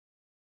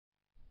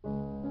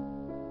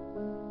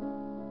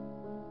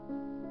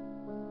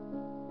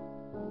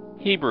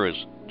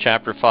Hebrews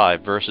chapter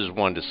 5, verses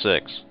 1 to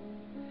 6.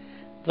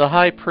 The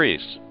high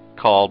priest,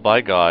 called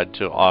by God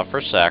to offer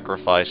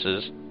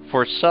sacrifices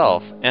for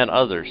self and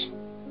others.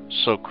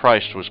 So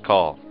Christ was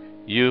called,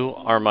 "You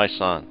are my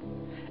Son,"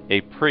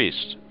 a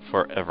priest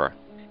forever.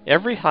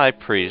 Every high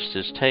priest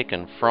is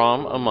taken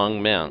from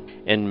among men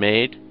and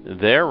made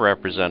their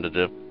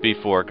representative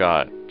before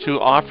God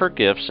to offer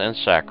gifts and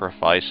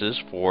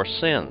sacrifices for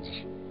sins.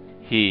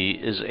 He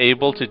is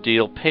able to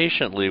deal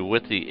patiently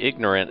with the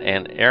ignorant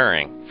and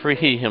erring, for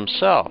he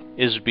himself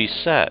is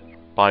beset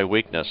by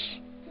weakness,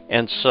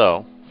 and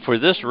so, for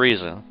this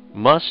reason,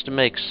 must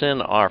make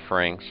sin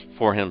offerings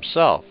for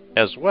himself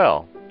as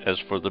well as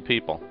for the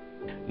people.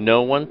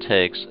 No one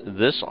takes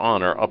this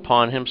honor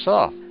upon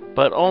himself,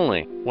 but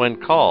only when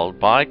called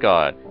by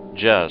God,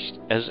 just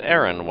as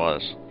Aaron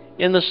was.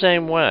 In the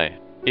same way,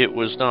 it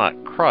was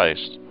not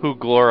Christ who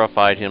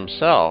glorified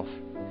himself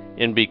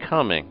in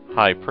becoming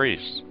high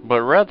priest,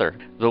 but rather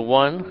the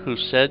one who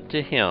said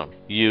to him,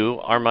 "You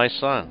are my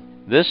Son.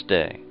 This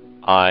day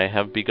I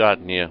have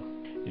begotten you."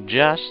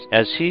 Just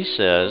as he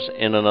says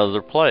in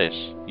another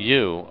place,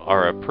 "You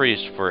are a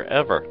priest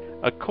forever,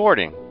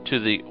 according to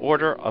the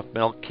order of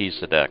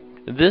Melchizedek."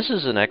 This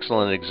is an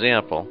excellent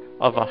example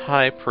of a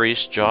high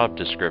priest job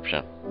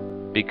description.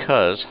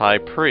 Because high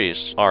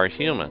priests are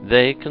human,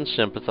 they can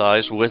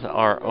sympathize with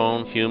our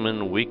own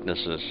human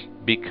weaknesses,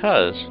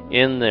 because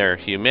in their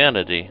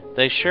humanity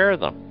they share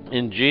them.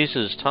 In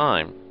Jesus'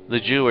 time, the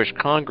Jewish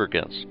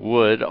congregants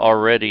would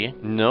already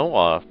know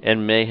of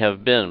and may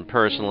have been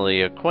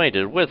personally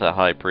acquainted with a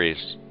high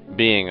priest.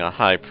 Being a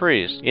high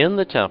priest in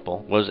the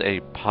temple was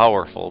a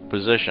powerful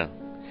position.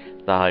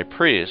 The high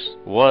priest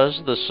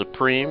was the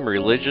supreme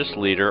religious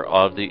leader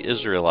of the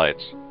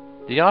Israelites.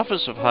 The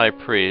office of high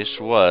priest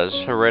was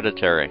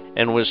hereditary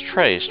and was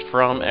traced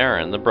from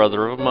Aaron, the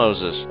brother of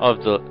Moses,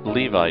 of the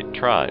Levite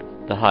tribe.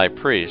 The high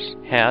priest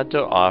had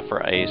to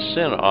offer a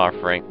sin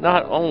offering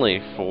not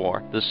only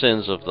for the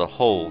sins of the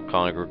whole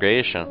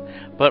congregation,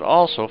 but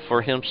also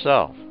for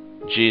himself.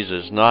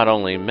 Jesus not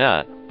only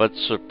met, but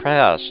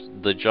surpassed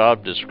the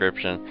job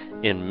description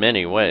in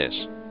many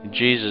ways.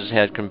 Jesus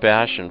had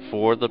compassion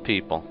for the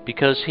people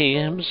because he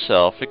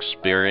himself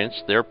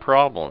experienced their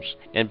problems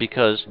and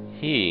because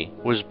he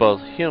was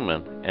both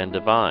human and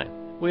divine.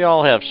 We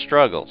all have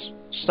struggles,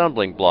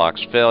 stumbling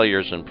blocks,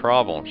 failures, and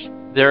problems.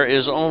 There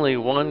is only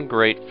one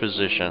great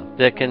physician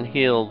that can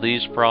heal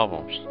these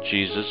problems,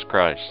 Jesus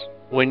Christ.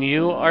 When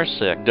you are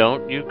sick,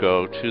 don't you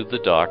go to the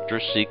doctor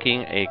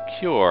seeking a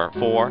cure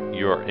for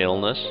your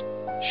illness?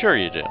 Sure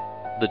you do.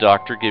 The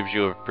doctor gives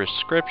you a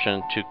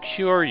prescription to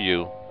cure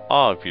you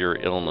of your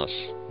illness.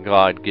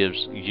 God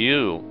gives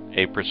you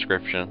a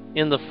prescription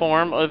in the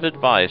form of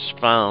advice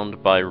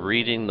found by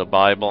reading the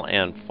Bible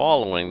and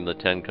following the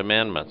Ten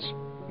Commandments.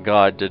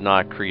 God did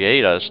not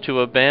create us to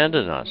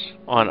abandon us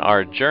on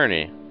our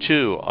journey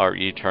to our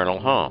eternal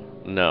home.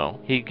 No,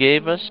 he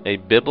gave us a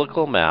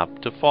biblical map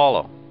to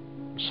follow.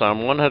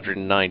 Psalm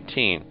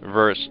 119,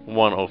 verse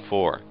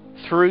 104.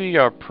 "Through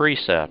your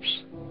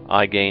precepts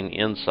I gain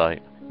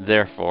insight.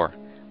 Therefore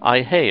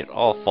I hate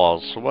all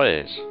false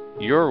ways.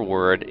 Your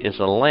word is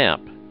a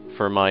lamp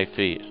for my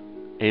feet,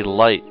 a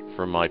light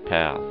for my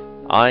path.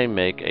 I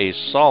make a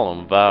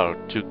solemn vow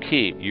to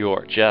keep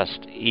your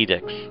just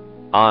edicts.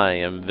 I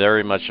am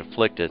very much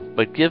afflicted,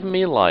 but give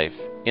me life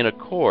in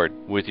accord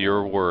with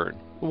your word."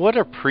 What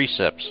are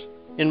precepts?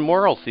 In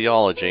moral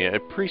theology, a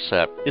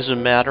precept is a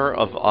matter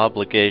of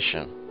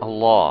obligation, a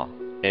law,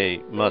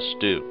 a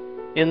must-do.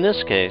 In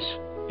this case,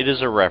 it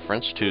is a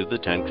reference to the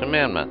Ten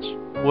Commandments.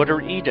 What are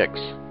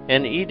edicts?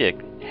 An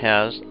edict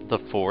has the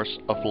force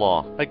of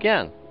law.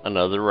 Again,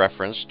 another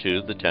reference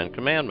to the Ten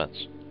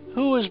Commandments.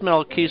 Who is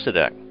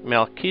Melchizedek?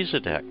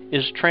 Melchizedek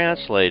is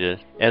translated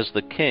as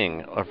the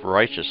King of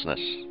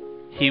Righteousness.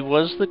 He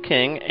was the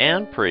king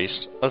and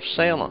priest of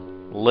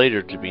Salem,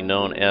 later to be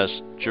known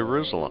as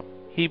Jerusalem.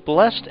 He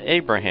blessed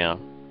Abraham,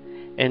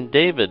 and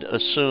David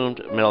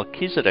assumed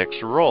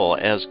Melchizedek's role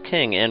as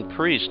king and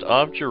priest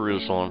of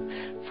Jerusalem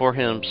for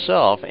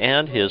himself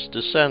and his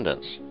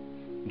descendants.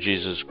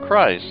 Jesus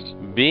Christ,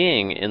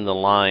 being in the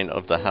line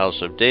of the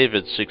house of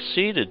David,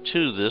 succeeded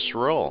to this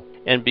role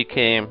and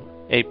became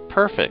a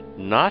perfect,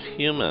 not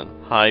human,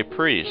 high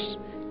priest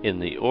in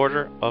the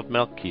order of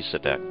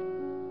Melchizedek.